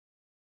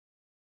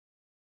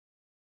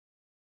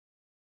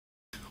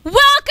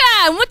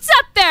Welcome! What's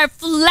up there,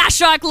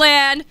 Flashrock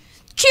Land?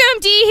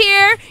 QMD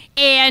here,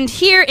 and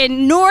here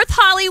in North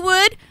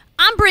Hollywood,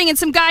 I'm bringing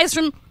some guys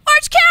from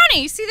Orange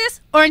County. See this?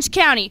 Orange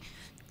County.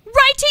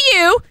 Right to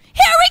you.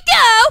 Here we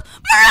go!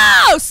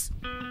 MOROSE!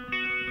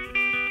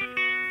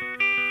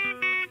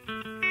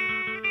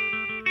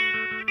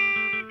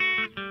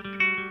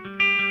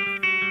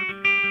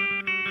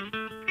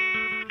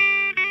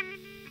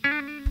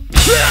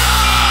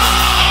 Yeah.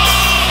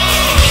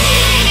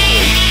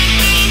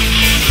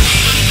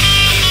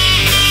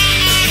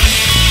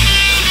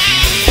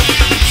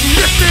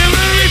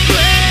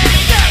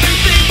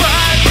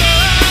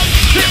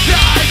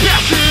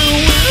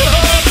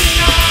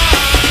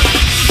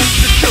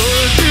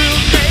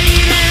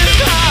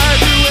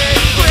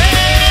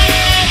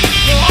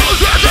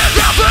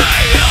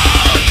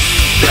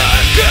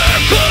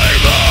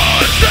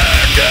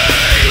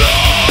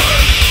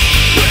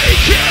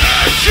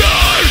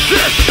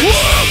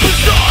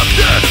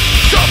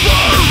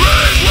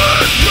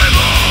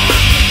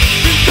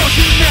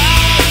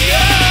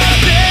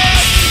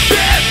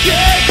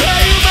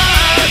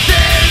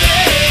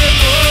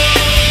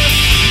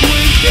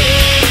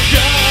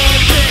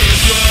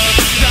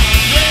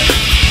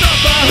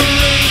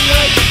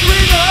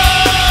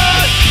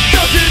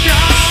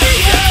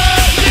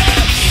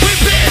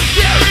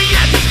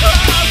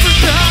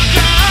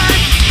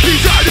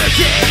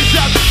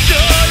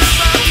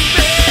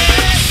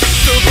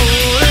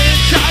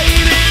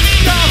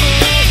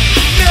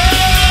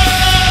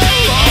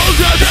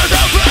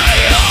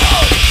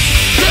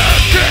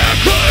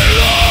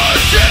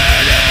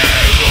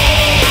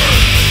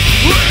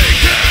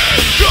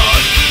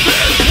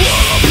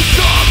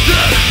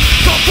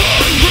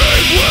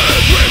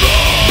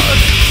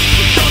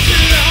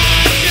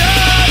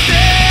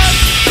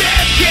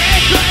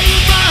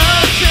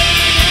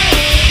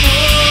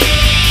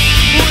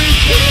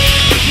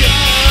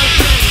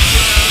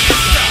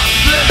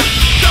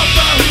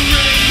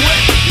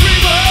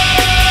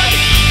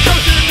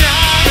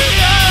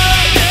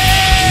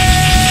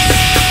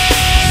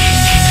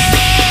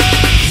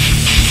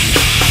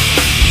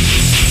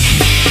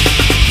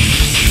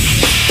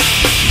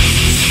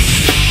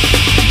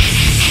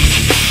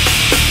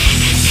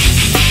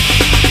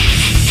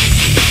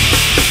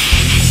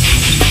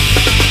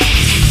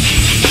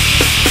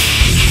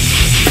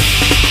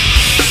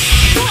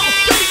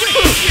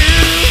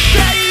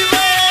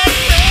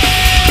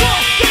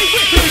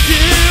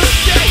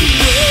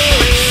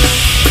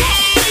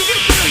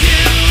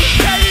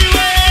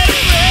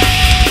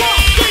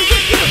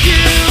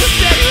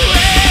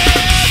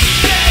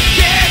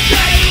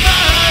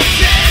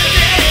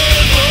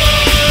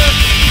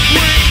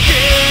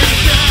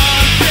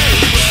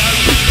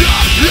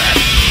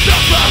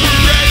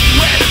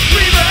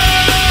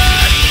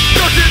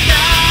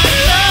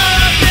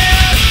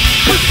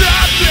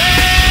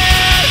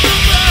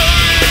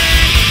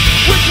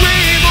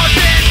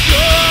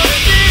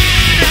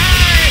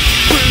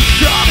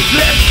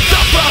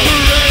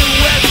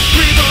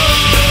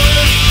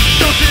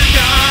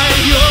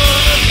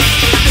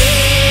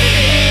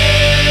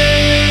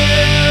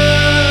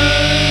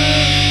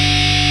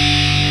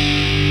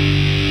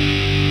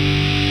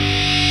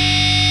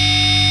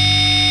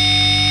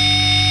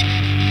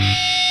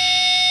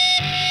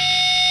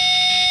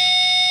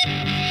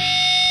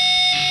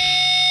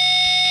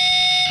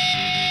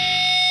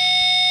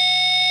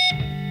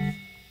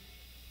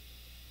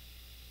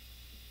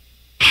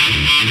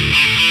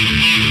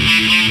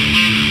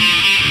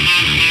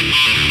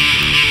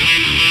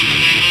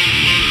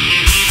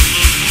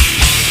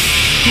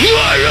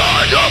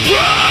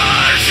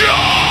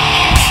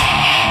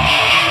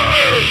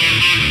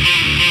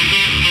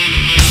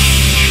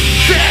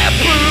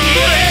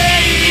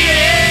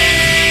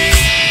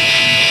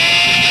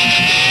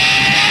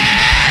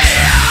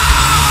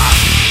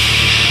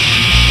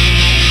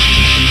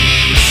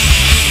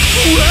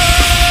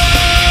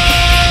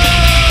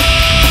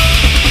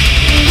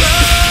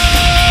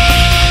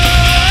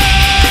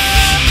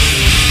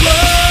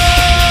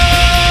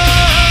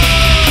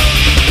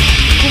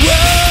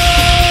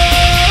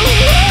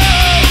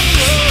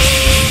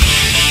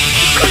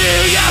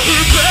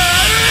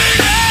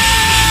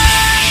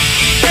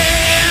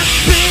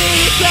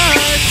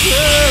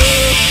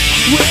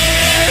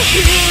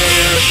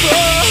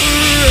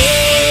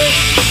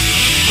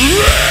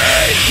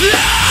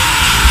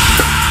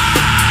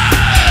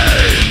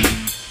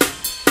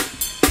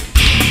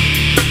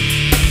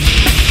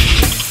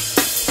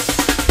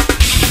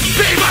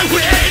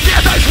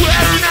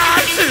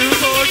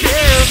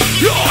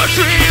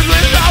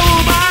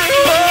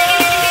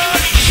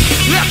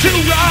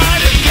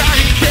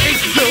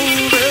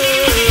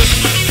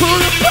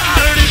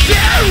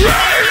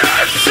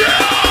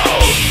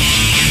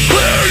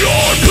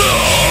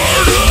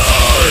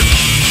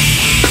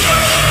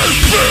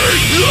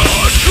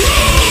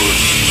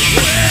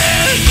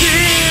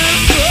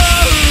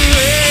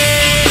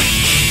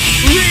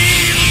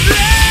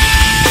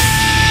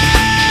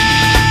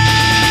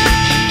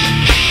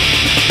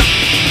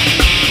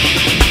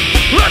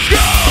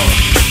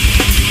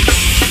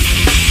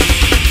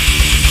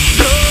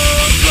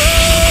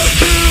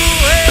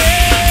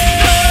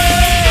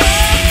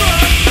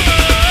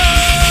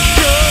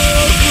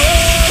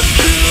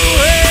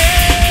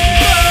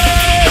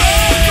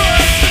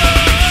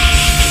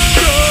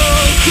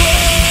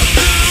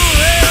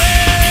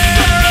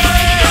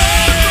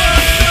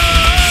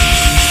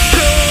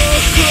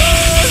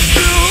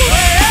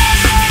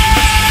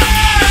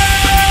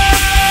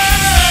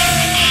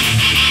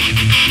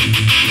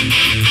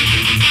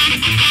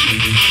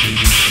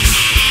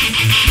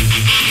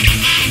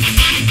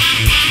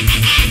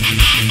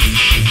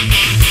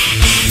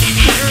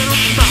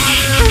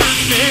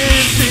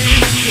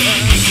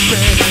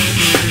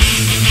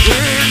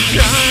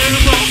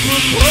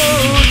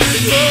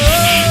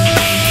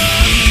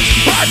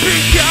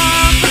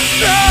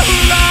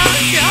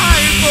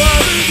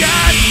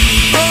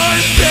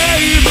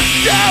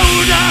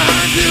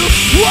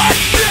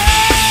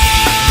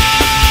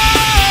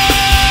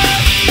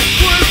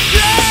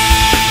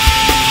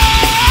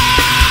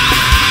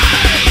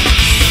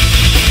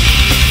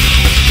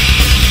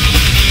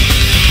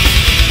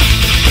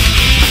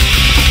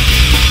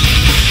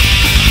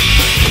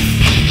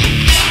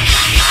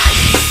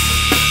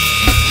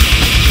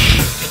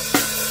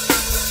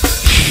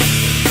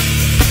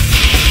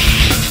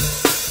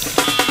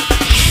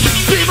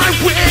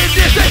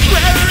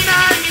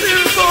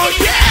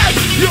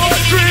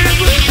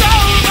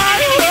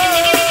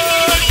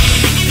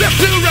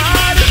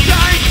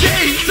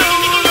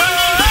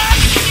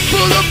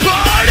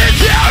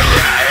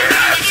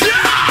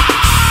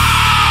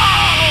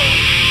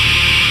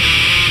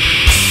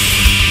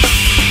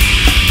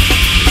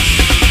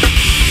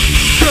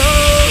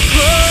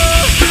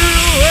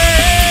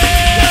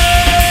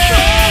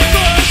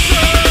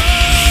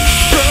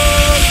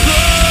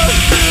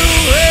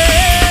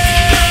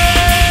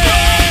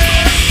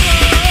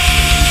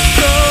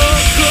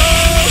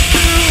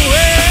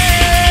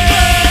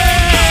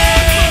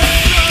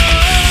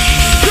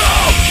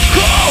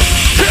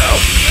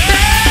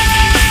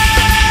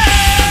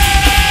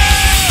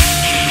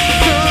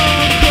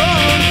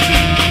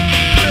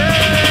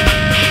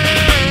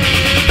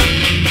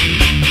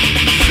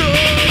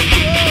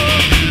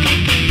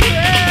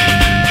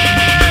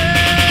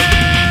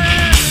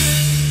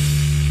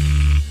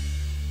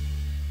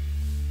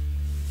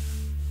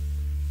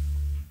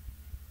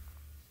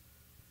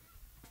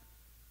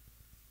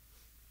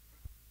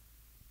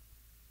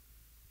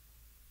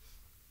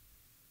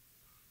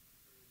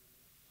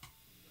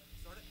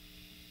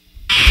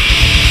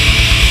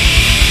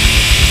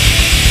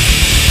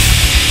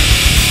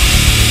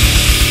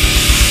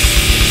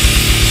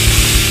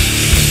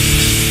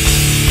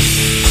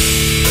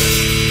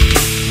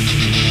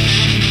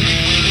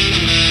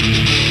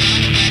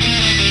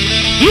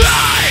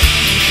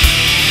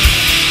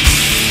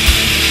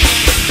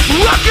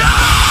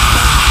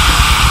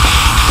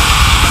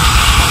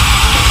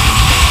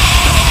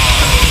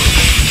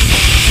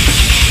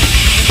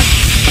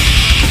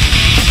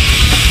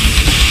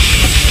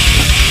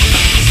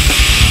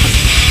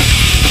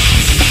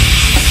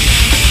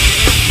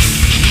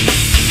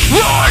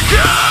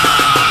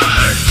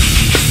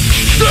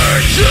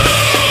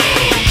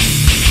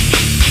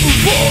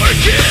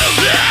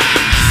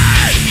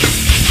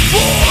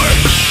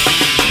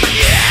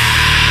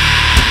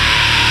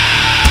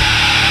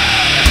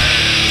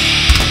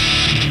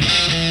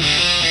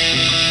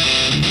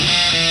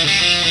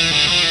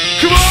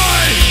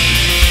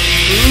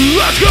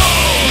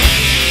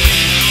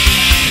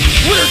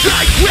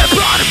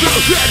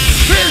 confusion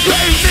is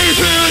leading me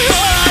to the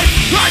light.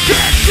 I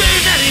can't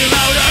sing any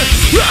louder.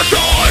 That's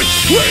all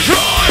we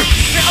try.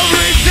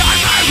 Every time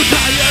I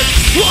retire,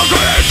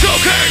 longer and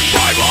choking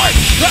my mind.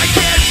 I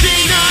can't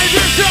deny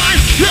this time.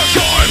 This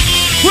time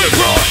we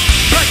try.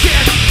 I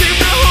can't seem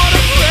to hold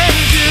a friend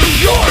to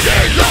your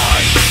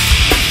design.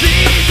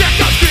 These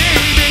echoes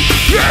screaming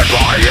in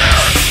my ear,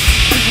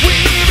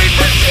 weaving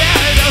the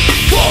shadows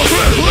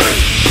forwardly.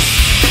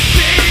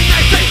 Seeing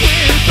I say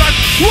whisper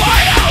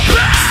wide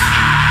open.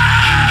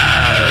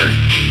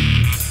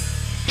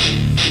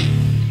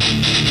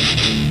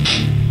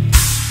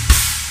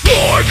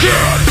 I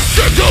can't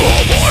seem to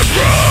hold my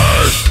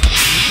breath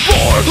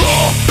for the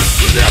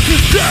next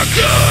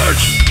second.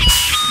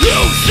 You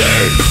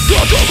see the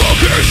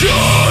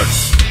provocation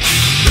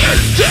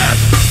instead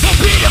of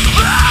being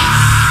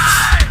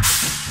afraid.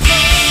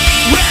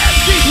 When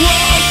these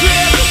walls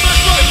rip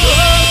much more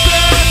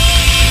closer,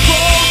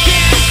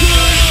 broken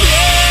could be.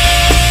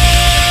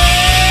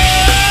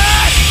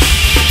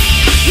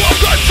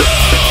 Welcome to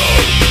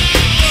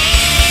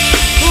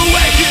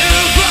where you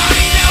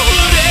find out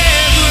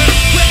whatever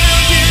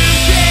will you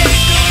take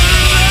the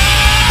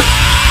light.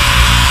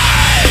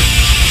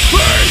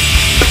 Please,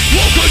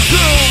 welcome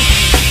to.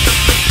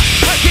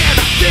 I can't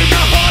seem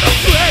to hold a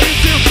flame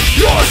to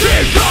your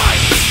design.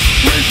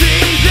 With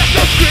these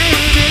echoes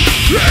screaming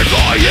in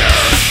my ear,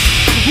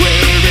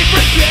 weaving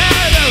for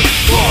shadows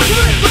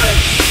forwardly.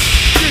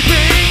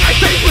 Sleeping I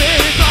say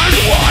with arms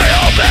wide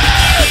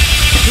open.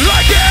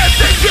 I can't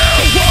seem to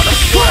hold a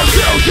flame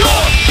to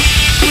your.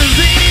 With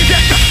these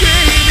echoes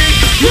screaming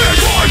in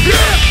my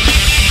ear,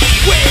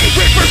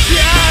 weaving for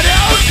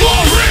shadows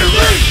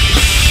forwardly.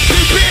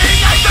 Sleeping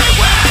I say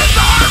with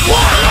arms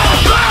wide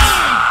open.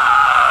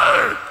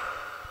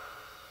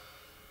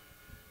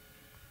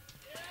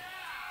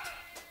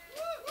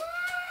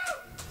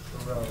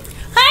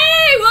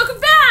 Hey, welcome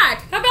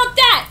back! How about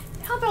that?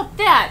 How about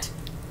that?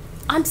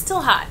 I'm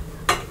still hot.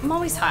 I'm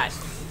always hot.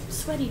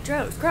 Sweaty,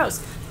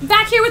 gross. I'm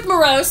back here with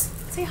MOROSE.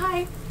 Say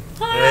hi.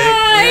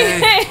 Hi!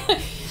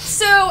 Hey.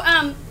 So,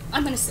 I'm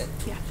gonna sit.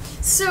 Yeah.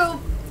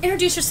 So,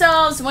 introduce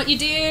yourselves, what you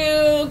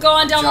do, go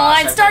on down the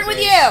Josh, line. Starting with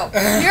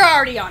you. You're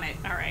already on it.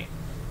 All right.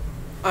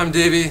 I'm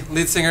Davey,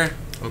 lead singer.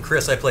 I'm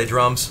Chris, I play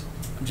drums.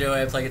 I'm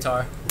Joey, I play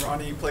guitar.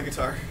 Ronnie, you play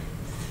guitar.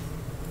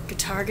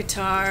 Guitar.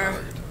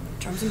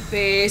 Drums and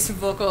bass and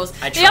vocals.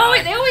 I They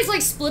try. always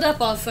like split up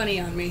all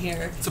funny on me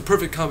here. It's a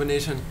perfect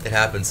combination. It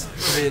happens.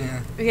 I mean,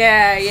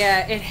 Yeah,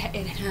 it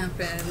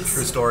happens.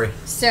 True story.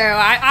 So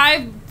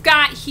I've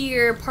got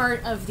here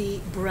part of the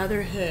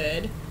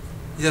Brotherhood.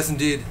 yes,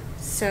 indeed.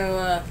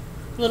 So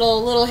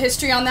little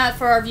history on that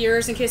for our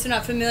viewers in case they're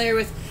not familiar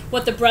with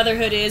what the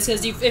Brotherhood is,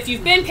 because if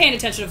you've been paying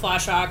attention to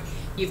flashrock,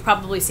 you've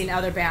probably seen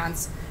other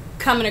bands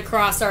coming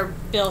across our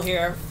bill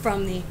here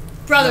from the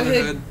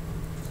Brotherhood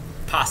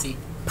Posse.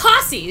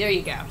 Posse. There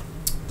you go.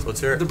 So let's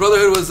hear The it.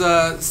 Brotherhood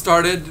was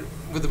started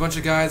with a bunch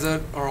of guys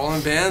that are all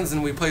in bands,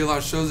 and we play a lot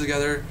of shows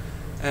together,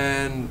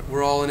 and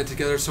we're all in it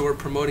together, so we're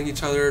promoting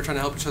each other, trying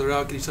to help each other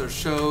out, get each other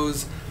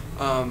shows,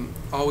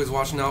 always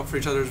watching out for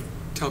each other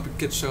to help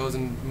get shows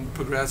and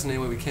progress in any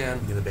way we can.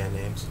 Give the band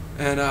names.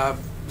 And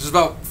there's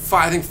about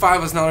five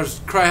of us now. There's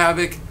Cry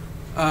Havoc,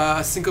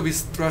 Syncope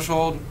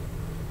Threshold,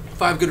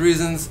 5 Good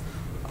Reasons,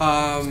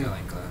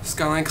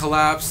 Skyline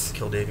Collapse,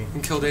 Kill Davey.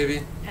 and Kill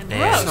Davey, And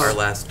And MOROSE. our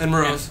last. and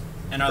MOROSE.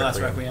 And our last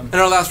Requiem. Requiem.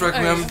 And our last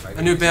Requiem, Oh,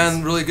 a new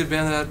band, really good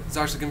band that's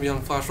actually going to be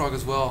on Flashrock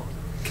as well.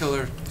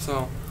 Killer.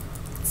 So,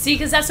 See,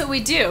 because that's what we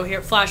do here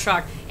at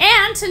Flashrock.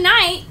 And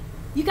tonight,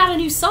 you got a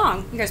new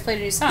song. You guys played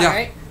a new song, Yeah,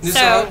 right? new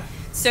song.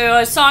 So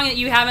a song that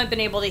you haven't been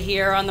able to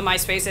hear on the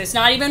MySpace. It's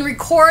not even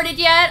recorded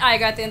yet. I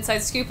got the inside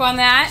scoop on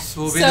that.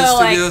 So we'll be in the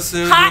studio like,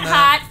 soon Hot, doing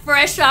that. hot,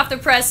 fresh off the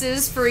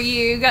presses for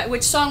you.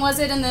 Which song was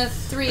it in the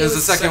 3? It was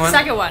the second one.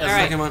 Second one, Yeah, all the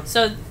right. second one.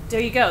 So there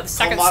you go. The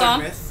second Modern song.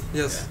 Myth.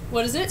 yes.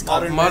 What is it?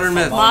 Modern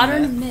Myth.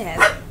 Modern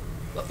Myth.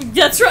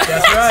 That's right.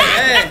 That's right.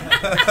 Hey,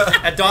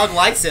 that dog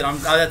likes it.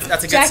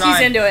 That's a good Jackie's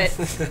sign. into it.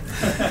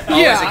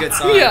 Always a good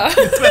sign. Yeah.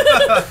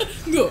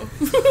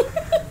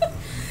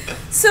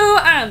 So,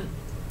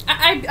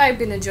 I've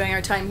been enjoying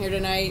our time here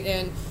tonight,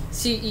 and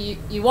see,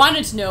 you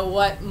wanted to know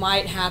what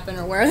might happen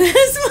or where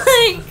this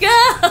might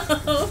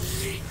go.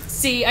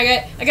 See,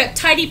 I got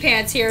Tidy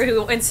Pants here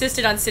who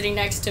insisted on sitting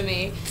next to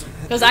me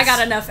because I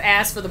got enough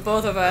ass for the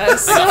both of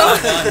us. So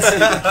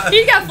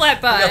he got flat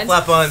buns. We got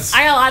flat buns.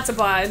 I got lots of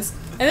buns.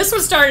 And this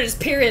one started his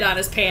period on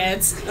his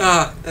pants. It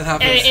happens.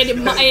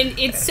 And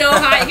it's so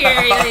hot here.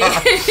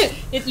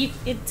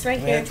 It's right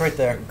here. Yeah, it's right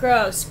there.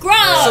 Gross.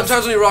 Gross!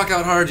 Sometimes when you rock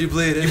out hard, you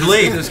bleed. It You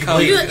bleed. just You comes.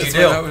 bleed. That's You the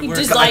do. way that would He work.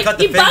 just I cut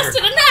the he finger.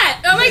 busted a nut.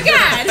 Oh my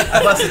god.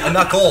 I busted a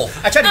knuckle.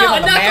 I tried to give Oh, a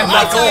him a man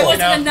knuckle. Oh, sorry, knuckle. was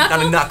it a knuckle?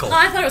 Not a knuckle. Oh,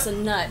 I thought it was a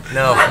nut.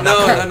 No.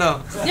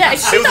 No. Yeah,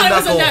 she It was thought a it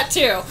was a knuckle. nut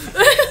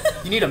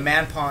too. You need a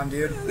man pawn,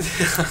 dude.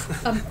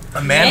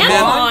 A man Man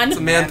pawn? pawn? It's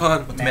a man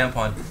pun. What's a man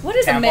pawn? What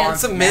is a Tampon. man?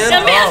 It's a man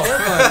A man-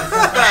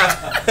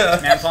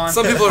 pun. Man pawn.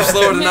 Some people are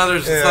slower than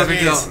others. It's not a big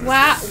deal.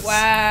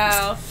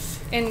 Wow.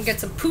 And get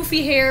some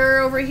poofy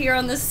hair over here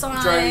on this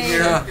side. Driving here.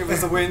 Yeah. It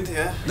was the wind,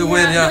 yeah. The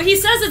wind, yeah. Well, he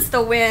says it's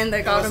the wind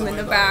that got was him the in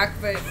the wind, back,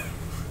 but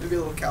Maybe a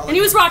little calorie. And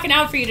he was rocking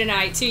out for you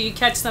tonight too. You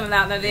catch some of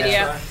that in the video.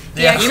 Yeah, right.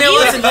 Yeah, Email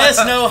us and let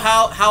us know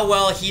how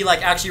well he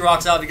like actually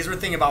rocks out because we're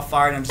thinking about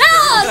firing him.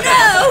 Oh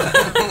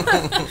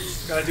no!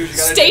 Gotta do what you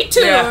gotta Stay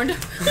do. tuned.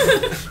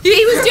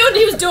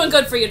 he was doing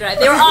good for you tonight.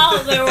 They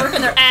were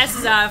working their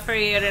asses off for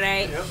you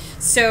tonight. Yep.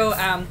 So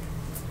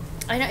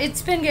I know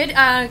it's been good.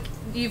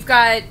 You've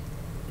got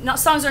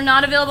songs are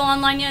not available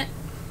online yet.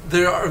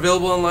 They are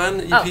available online.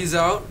 The EP's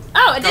out.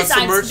 Oh, it Got is.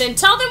 some merch. Then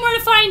tell them where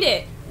to find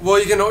it. Well,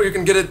 you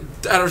can get it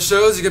at our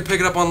shows. You can pick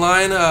it up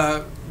online.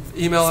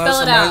 Email us.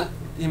 Spell it out.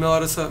 Email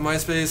us at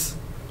MySpace.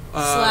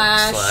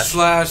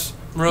 Slash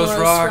Morose Morose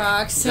Rock.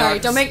 Rock. Sorry,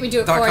 don't make me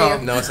do it dot for com.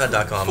 you. No, it's not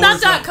 .com. Not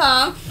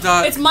 .com.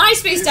 Dot- It's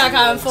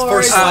myspace.com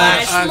Forward //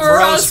 slash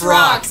Morose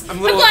Rocks. I'm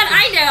I'm little- glad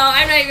I know.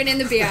 I'm not even in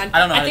the band. I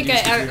don't know I how to think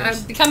use I'm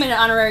computers. becoming an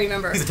honorary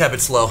member. He's a tad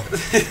bit slow.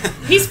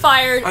 He's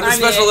fired. I'm the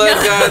special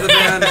ed guy of the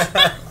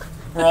band.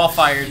 We're all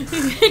fired.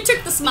 He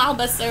took the small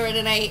bus over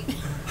tonight.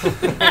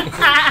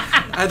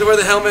 I had to wear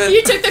the helmet.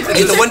 You took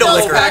the window Bill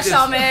licker. Flash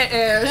helmet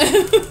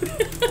and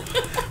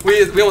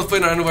We almost played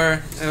in our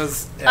underwear. It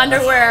was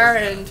underwear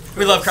and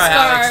We love Cry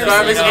Havoc. scarves. So,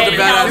 Scarves makes you it know, look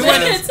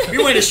badass. helmets. we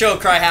went to show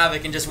Cry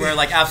Havoc and just wear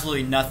like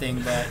absolutely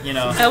nothing, but you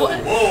know.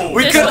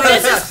 we This, couldn't.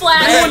 this is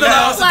Flash, They wouldn't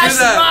allow us to do flash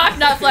that. Rock,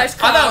 not Flash I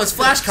Cock. thought it was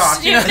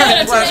Flashcock. You know,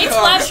 Today's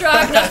Flash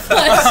Rock, not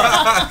Flash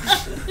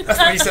Cock. that's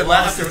what he said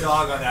last. After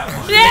dog on that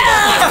one.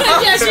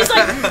 Yeah, yeah. She's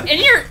like, and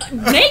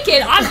you're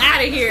naked. I'm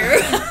out of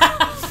here.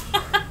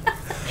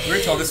 We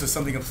were told this was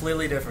something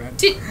completely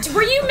different.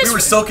 Were you We were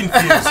so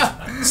confused.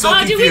 So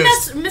Did we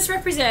confused.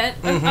 misrepresent?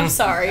 I'm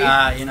sorry.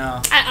 You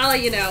know. I'll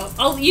let you know.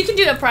 You can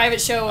do a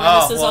private show when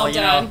Oh, this is well, all you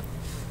done. know,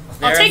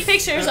 I'll there- take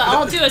pictures.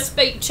 I'll do a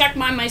check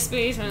my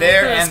MySpace. And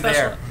There put a and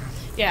special. there.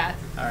 Yeah.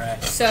 All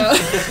right. So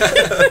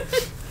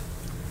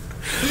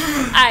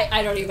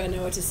I don't even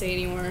know what to say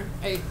anymore.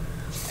 I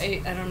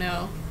don't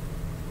know.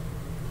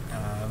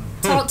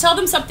 Tell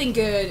them something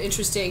good,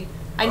 interesting.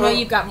 I know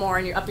you've got more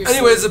up your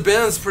Anyways, sleeve. the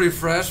band's pretty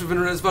fresh.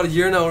 It's about a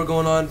year now we're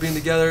going on being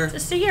together.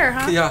 Just a year,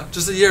 huh? Yeah,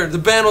 just a year. The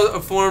band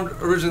was formed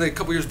originally a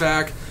couple years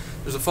back.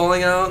 There's a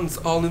falling out and it's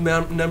all new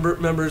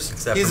members.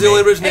 Except He's for the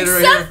only me. originator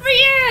Except right for here.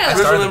 you. I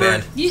started the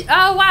Original band.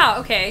 Oh wow,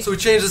 okay. So we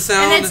changed the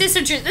sound. And this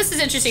is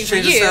interesting for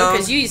Change the you sound.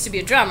 because you used to be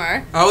a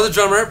drummer. I was a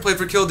drummer, played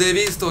for Kill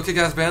Davey, still a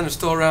kick-ass band. They're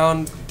still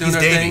around doing He's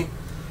their Davey. thing.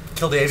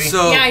 Kill Davey.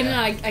 So Yeah, I know.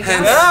 I got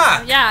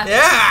Yeah. it. Yeah.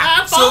 Yeah.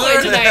 I'm following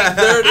they're- tonight.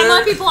 they're- I'm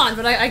not people on,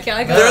 but I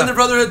got they're it. in the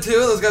Brotherhood too.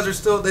 Those guys are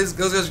still. Those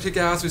guys are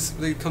kick-ass.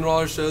 They come to all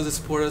our shows. They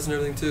support us and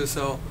everything too.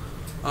 So,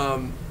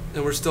 and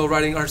we're still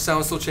writing. Our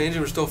sound's still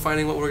changing. We're still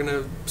finding what we're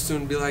gonna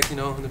soon be like, in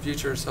the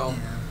future. So.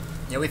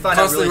 Yeah, we found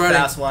out Constantly really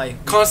writing. fast why.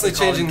 Constantly we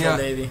call him changing, Kill yeah.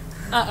 Davey.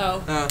 Uh-oh.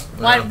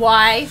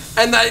 Why?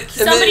 And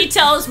Somebody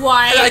tell us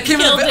why. I came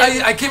in killed the,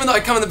 him. I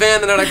come in the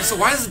band and they're like, so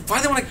why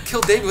they want to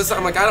kill Davey? What's that?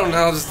 I'm like, I don't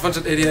know, just a bunch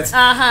of idiots.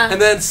 Uh-huh.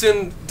 And then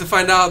soon to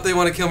find out they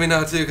want to kill me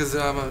now too because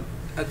I'm a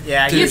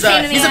Yeah, Dude. he's You're a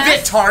pain in the a bit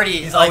ass.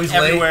 tardy. He's like, always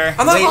late. everywhere.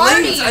 I'm not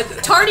Tardy. late.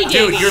 Tardy Dude,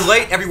 Davey. you're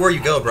late everywhere you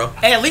go, bro.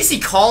 Hey, at least he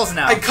calls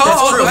now. I call.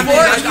 That's true. I mean,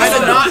 Before, I he used to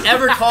don't- not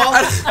ever call,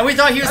 and we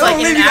thought he was I like don't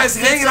in leave an you guys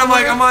accident hanging. I'm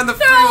like, I'm on the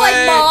They're all like,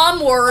 freeway. Mom,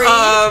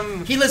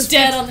 worried. He lives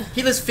Dead on-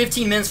 he lives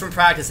 15 minutes from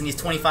practice and he's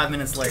 25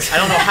 minutes late. I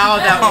don't know how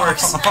that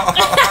works.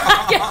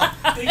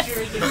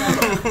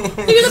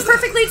 He was a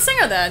perfect lead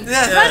singer then.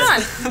 Yeah. Right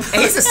on.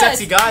 And he's a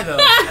sexy guy though.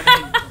 I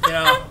mean, you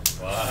know.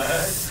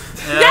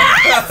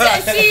 Yeah,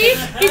 sexy.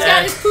 He's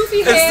got his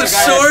poofy hair. It's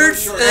the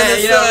shorts and Hey,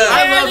 it's you know,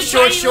 I Yeah, love the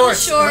short tiny little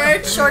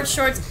shorts. Short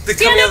shorts. They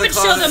Stand come out up of the and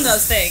show closet. them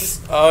those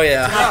things. Oh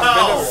yeah.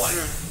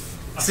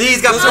 See,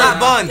 he's got flat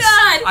buns.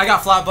 God. I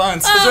got flat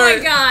buns. Oh Sorry.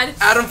 my God.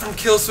 Adam from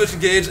Kill Switch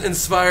Engage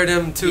inspired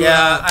him to.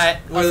 Yeah, one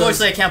of those-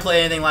 unfortunately I can't play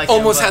anything like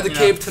almost him, had but, the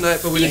you know. cape tonight,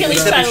 but we You can didn't at do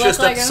least that. try You to should look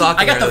stuff like the him. sock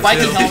I in got the there,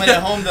 Viking too. helmet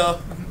at home though.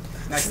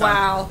 Next time.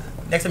 Wow.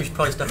 Next time you should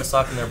probably stuff a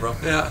sock in there, bro.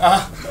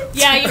 Yeah.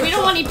 Yeah, we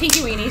don't want any pinky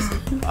weenies.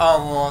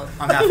 Oh well,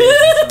 I'm happy.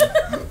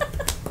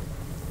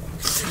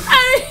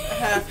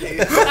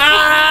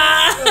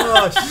 Ah,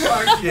 Oh,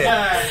 shit.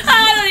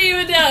 I don't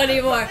even know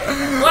anymore.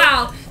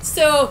 Wow.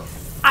 So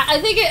I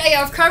think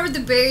I've covered the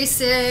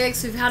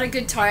basics. We've had a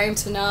good time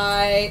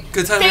tonight.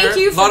 Good time Thank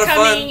here. you Lot for of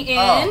coming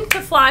fun. in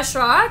to Flash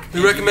Rock.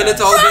 We recommend it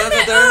to all the From bands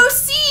out the there.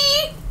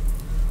 OC,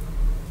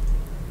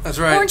 That's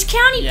right. Orange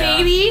County, Yeah.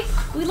 baby.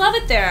 We love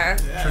it there.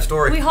 True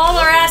story. We hauled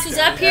our asses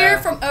up here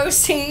Yeah. from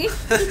OC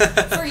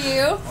for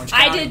you. Orange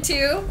I County. did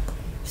too.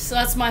 So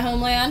that's my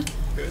homeland.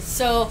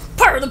 So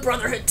part of the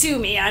Brotherhood too,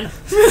 man.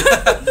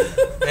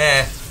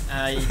 Eh.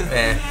 You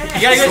Eh.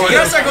 gotta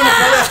start going to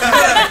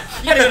brother.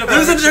 You gotta go to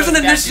There's an brother shows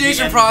initiation back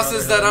to the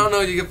process that I Brotherhood.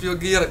 don't know. You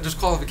get just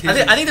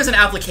qualification. I think there's an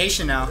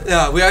application now.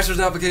 Yeah, we actually there's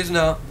an application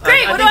now.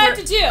 Great. I What do think I have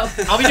to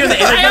do? I'll be doing the I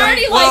interview.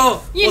 already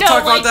Well, you we'll know,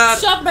 talk about like that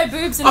shoved my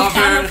boobs in the off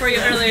camera air. for you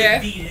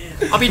earlier.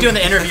 I'll be doing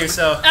the interview,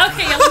 so.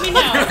 Okay, yeah, let me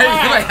know. All You might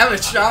right. have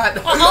a shot.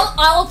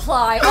 I'll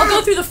apply. I'll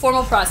go through the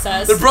formal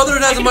process. The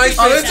Brotherhood has a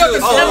MySpace too. The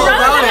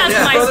Brotherhood has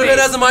a Brotherhood MySpace.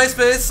 has a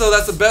MySpace, so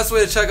that's the best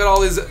way to check out all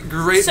these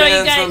great So you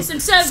bands guys, from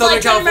instead of Southern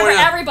like trying to remember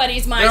California.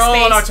 everybody's MySpace, They're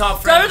all on our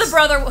top go to friends. the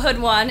Brotherhood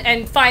one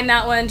and find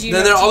that one. Do you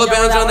Then know, there are all do the you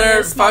know bands where on that one there,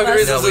 is? 5 Good No,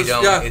 Reasons. we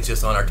don't. Yeah. It's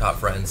just on our top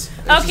friends.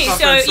 Okay, Top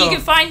so friends, you so-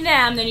 can find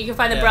them, then you can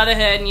find the Yeah.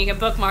 Brotherhood, and you can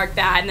bookmark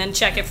that, and then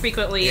check it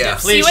frequently Yeah.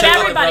 to see Please what check out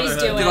the everybody's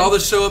Brotherhood. doing. Get all the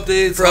show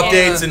updates. For all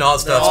updates the- and all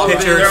stuff. all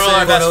Pictures, they're all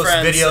our best photos,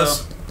 friends, videos.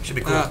 so- Should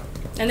be cool. Yeah.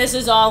 And this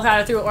is all kind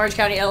of through Orange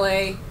County,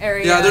 LA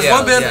area. Yeah, there's Yeah,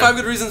 one band, yeah. 5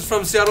 Good Reasons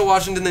from Seattle,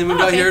 Washington. They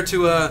moved out Okay. here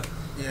to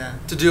Yeah.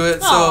 do it.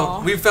 Aw.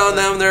 So we found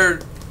them. They're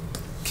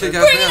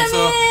kick-ass Bringing band. them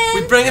So in.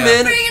 we bring them Yeah.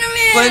 in, Bringing 'em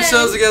in. playing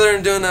shows together,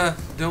 and doing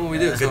what we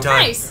do. Good so.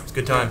 times. Nice. It's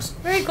good times.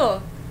 Very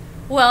cool.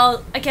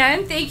 Well,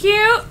 again, thank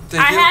you.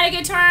 Thank I you. had a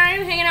good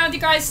time hanging out with you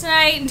guys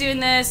tonight and doing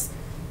this.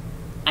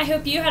 I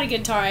hope you had a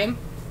good time.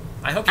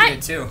 I hope you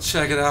did too.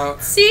 Check it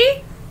out.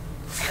 See?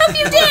 I hope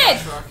you did.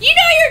 You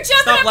know you're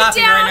jumping Stop up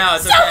laughing and down. right now,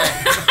 it's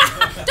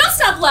Stop- Don't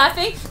stop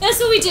laughing. That's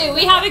what we do.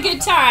 We have a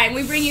good time.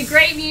 We bring you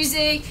great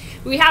music.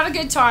 We have a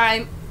good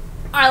time.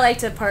 I like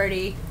to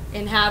party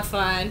and have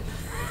fun.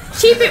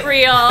 Keep it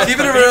real. Keep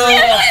it real.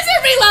 Yeah, what is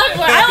everybody laughing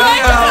for? I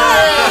like to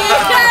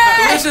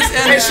party. Let's just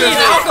end Hey, this. she's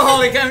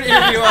alcoholic. Come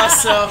interview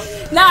us, so.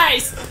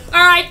 Nice.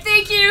 All right,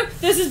 thank you.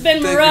 This has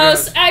been Thank you,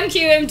 Morose. guys. I'm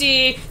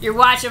QMD. You're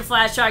watching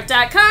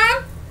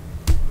flashrock.com.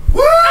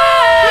 Woo!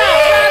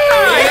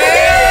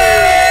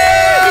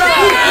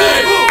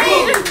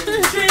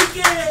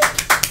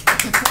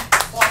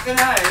 Fucking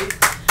A.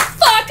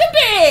 Fuck a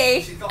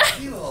bee. She got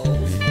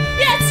kilos.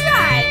 That's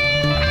right.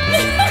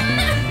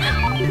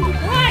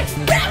 Right.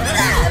 Wrap it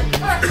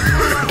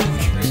up.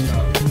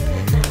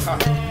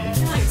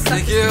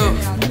 Thank you.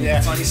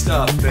 Yeah, funny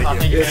stuff.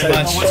 Thank you.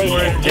 Thank you very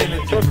much.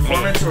 It took me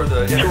Performance or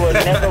the to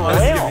another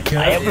realm.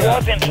 It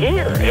wasn't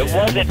here. It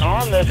wasn't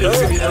on this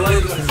earth.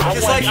 I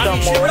Just like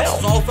went somewhere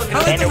else. all fucking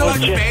And it was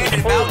just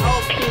full.